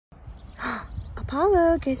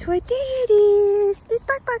Apollo, guess what day it is? It's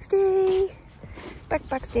Bark Box Day. Bark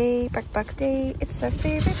Box Day, Bark Box Day. It's our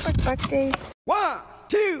favorite Bark Box Day. 1,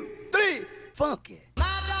 2, 3, funky. My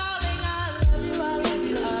darling, I love you, I love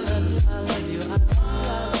you, I love you, I love you, I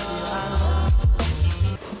love you, I love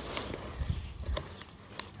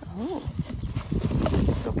you. Oh,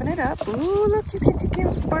 let's open it up. Ooh, look, you get to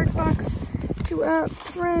give Bark Box to a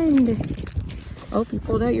friend. Oh, you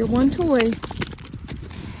pulled out your one toy.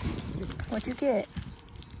 What'd you get?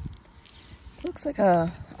 Looks like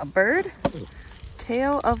a bird.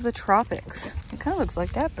 Tail of the tropics. It kind of looks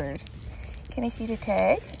like that bird. Can I see the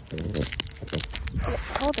tag? Oh,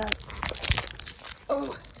 hold on.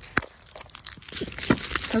 Oh.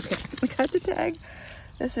 Okay, we got the tag.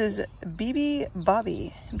 This is BB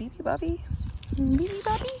Bobby. BB Bobby? BB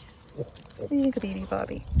Bobby? What do you think of BB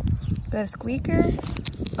Bobby? Got a squeaker,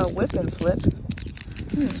 a whip and flip.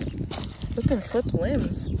 Whip and flip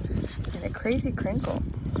limbs. And a crazy crinkle.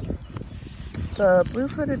 The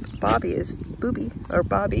blue-footed Bobby is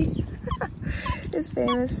Bobby is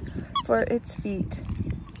famous for its feet.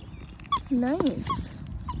 Nice.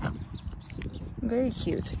 Very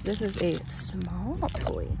cute. This is a small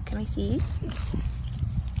toy. Can I see?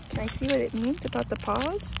 Can I see what it means about the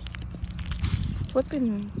paws?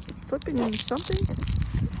 Flipping something?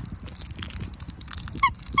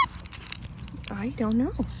 I don't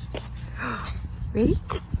know. Ready?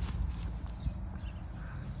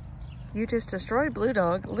 You just destroyed Blue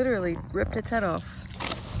Dog. Literally ripped its head off.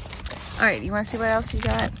 All right, you want to see what else you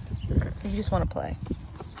got? Or you just want to play?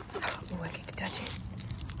 Oh, I can touch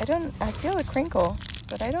it. I feel a crinkle,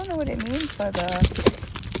 but I don't know what it means by the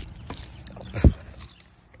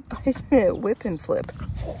whip and flip.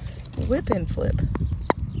 Whip and flip.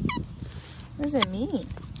 What does it mean?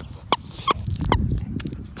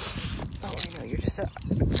 Oh, I know, you're just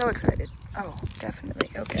so excited. Oh, definitely,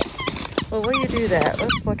 okay. Well, while you do that,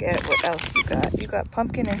 let's look at what else you got. You got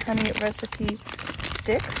pumpkin and honey recipe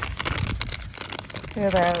sticks. They're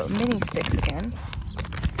the mini sticks again.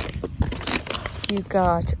 You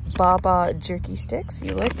got Baba jerky sticks.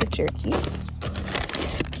 You like the jerky.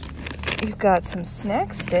 You've got some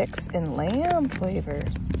snack sticks in lamb flavor.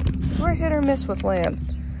 We're hit or miss with lamb.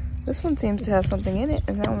 This one seems to have something in it,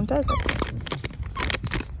 and that one doesn't.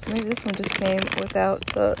 So maybe this one just came without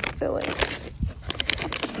the filling.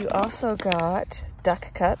 You also got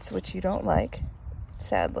duck cuts, which you don't like,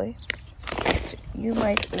 sadly. You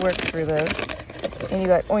might work through those. And you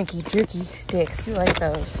got oinky jerky sticks. You like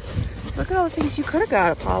those. Look at all the things you could have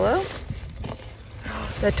got, Apollo.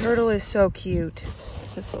 The turtle is so cute.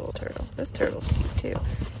 This little turtle. This turtle's cute too.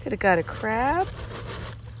 Could have got a crab.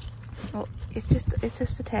 Oh, it's just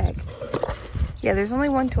a tag. Yeah, there's only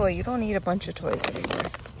one toy. You don't need a bunch of toys anymore.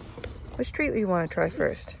 Which treat do you want to try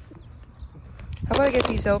first? How about I get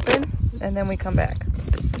these open and then we come back?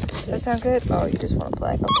 Does that sound good? Oh, you just want to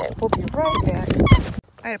play. Okay, we'll be right back.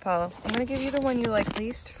 All right, Apollo, I'm going to give you the one you like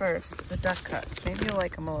least first, the duck cuts. Maybe you'll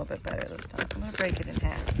like them a little bit better this time. I'm going to break it in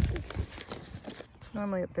half. It's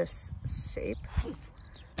normally this shape.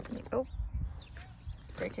 Oh,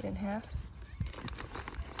 break it in half.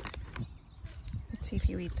 Let's see if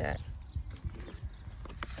you eat that.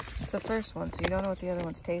 It's the first one, so you don't know what the other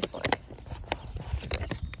ones taste like.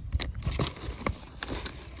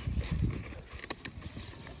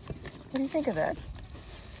 What do you think of that?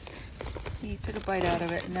 He took a bite out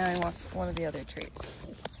of it, and now he wants one of the other treats.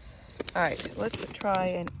 All right, let's try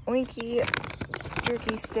an oinky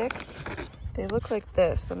jerky stick. They look like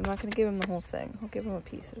this, but I'm not going to give him the whole thing. I'll give him a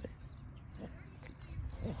piece of it.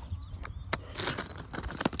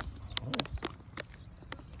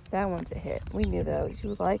 That one's a hit. We knew those.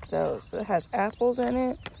 You like those. It has apples in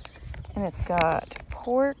it, and it's got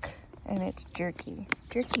pork, and it's jerky.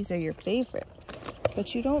 Jerkies are your favorite,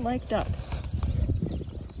 but you don't like duck.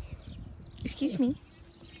 Excuse me.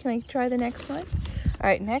 Can I try the next one? All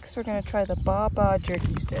right, next we're going to try the Baba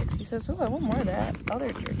jerky sticks. He says, oh, I want more of that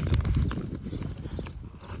other jerky.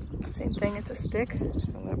 Same thing, it's a stick,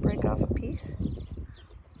 so I'm going to break off a piece.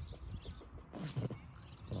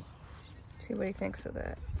 See what he thinks of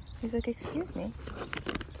that. He's like, excuse me,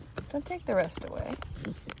 don't take the rest away.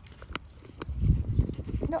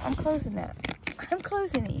 No, I'm closing that. I'm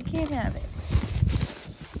closing it, you can't have it.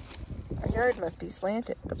 Our yard must be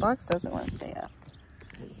slanted. The box doesn't want to stay up.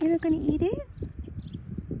 You're not going to eat it?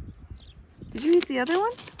 Did you eat the other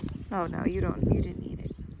one? Oh no, you didn't eat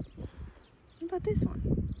it. What about this one?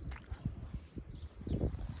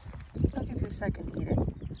 I'll give you a second to eat it. What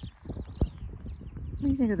do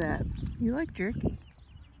you think of that? You like jerky.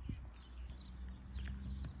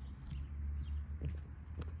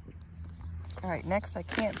 All right, next I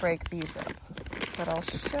can't break these up. but I'll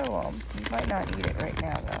show them. You might not eat it right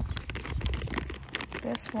now, though.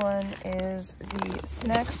 This one is the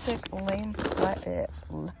snack stick lamb flavor,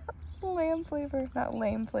 not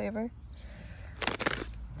lame flavor.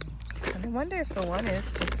 And I wonder if the one is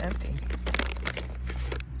just empty.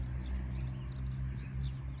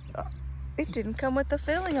 Oh, it didn't come with the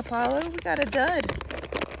filling, Apollo. We got a dud.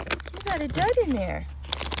 We got a dud in there.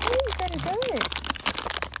 Hey, we got a dud.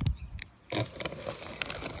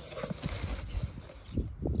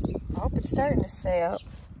 I hope it's starting to stay up.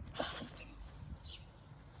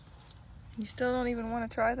 You still don't even want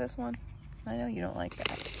to try this one? I know you don't like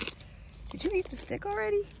that. Did you eat the stick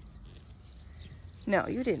already? No,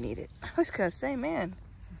 you didn't eat it. I was gonna say, man,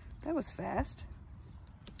 that was fast.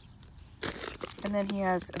 And then he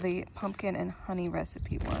has the pumpkin and honey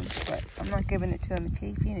recipe ones, but I'm not giving it to him until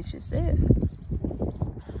he finishes this.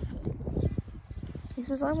 He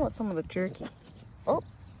says, I want some of the jerky. Oh.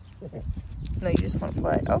 No, you just want to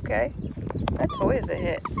play. Okay. That toy is a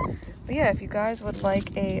hit. But yeah, if you guys would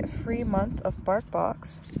like a free month of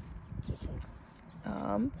BarkBox,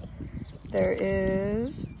 there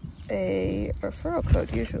is a referral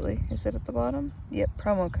code usually. Is it at the bottom? Yep,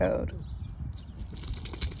 promo code.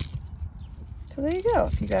 So there you go.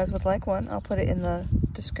 If you guys would like one, I'll put it in the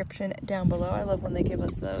description down below. I love when they give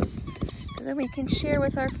us those, because then we can share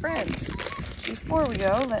with our friends. Before we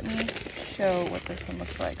go, let me show what this one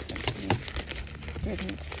looks like, since he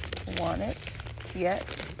didn't want it yet.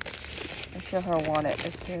 And she'll want it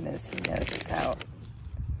as soon as he knows it's out.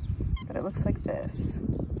 But it looks like this.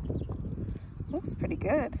 Looks pretty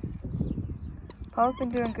good. Paul's been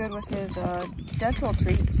doing good with his dental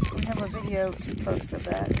treats. We have a video to post of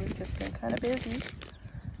that. We've just been kind of busy.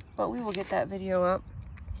 But we will get that video up.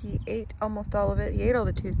 He ate almost all of it. He ate all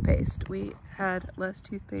the toothpaste. We had less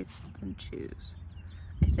toothpaste than chews,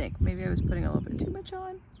 I think. Maybe I was putting a little bit too much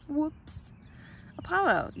on. Whoops.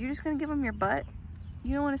 Apollo, you're just going to give him your butt?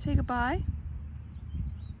 You don't want to say goodbye?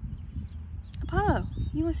 Apollo,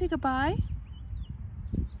 you want to say goodbye?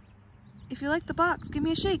 If you like the box, give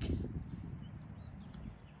me a shake.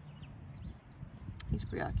 He's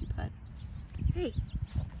preoccupied. Hey,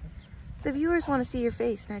 the viewers want to see your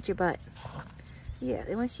face, not your butt. Yeah,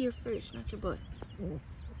 they want to see your face, not your butt.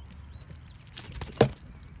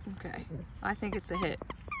 Okay, I think it's a hit.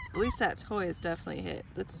 At least that toy is definitely a hit.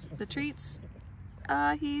 The treats,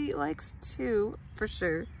 he likes 2 for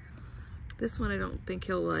sure. This one I don't think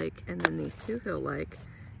he'll like, and then these 2 he'll like.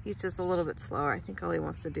 He's just a little bit slower. I think all he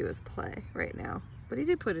wants to do is play right now. But he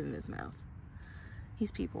did put it in his mouth. He's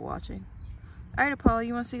people watching. All right, Apollo,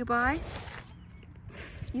 you want to say goodbye?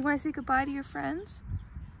 You want to say goodbye to your friends?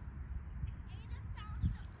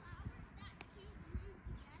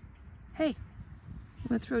 Hey, I'm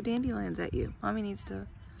going to throw dandelions at you. Mommy needs to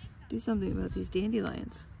do something about these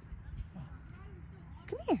dandelions.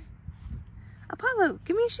 Come here. Apollo,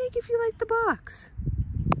 give me a shake if you like the box.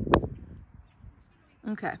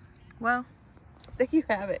 Okay, well, there you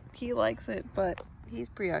have it. He likes it, but he's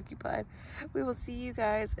preoccupied. We will see you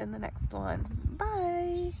guys in the next one.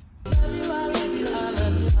 Bye.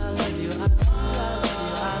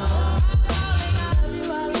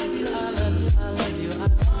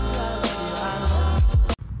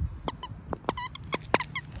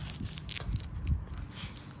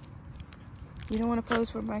 You don't want to pose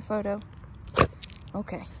for my photo?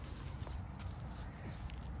 Okay.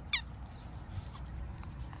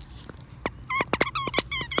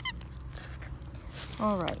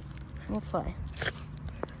 All right, we'll play.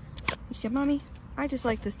 You said, Mommy, I just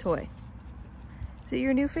like this toy. Is it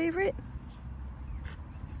your new favorite?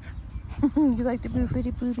 You like the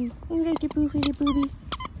boofity booby? You like the boofity booby?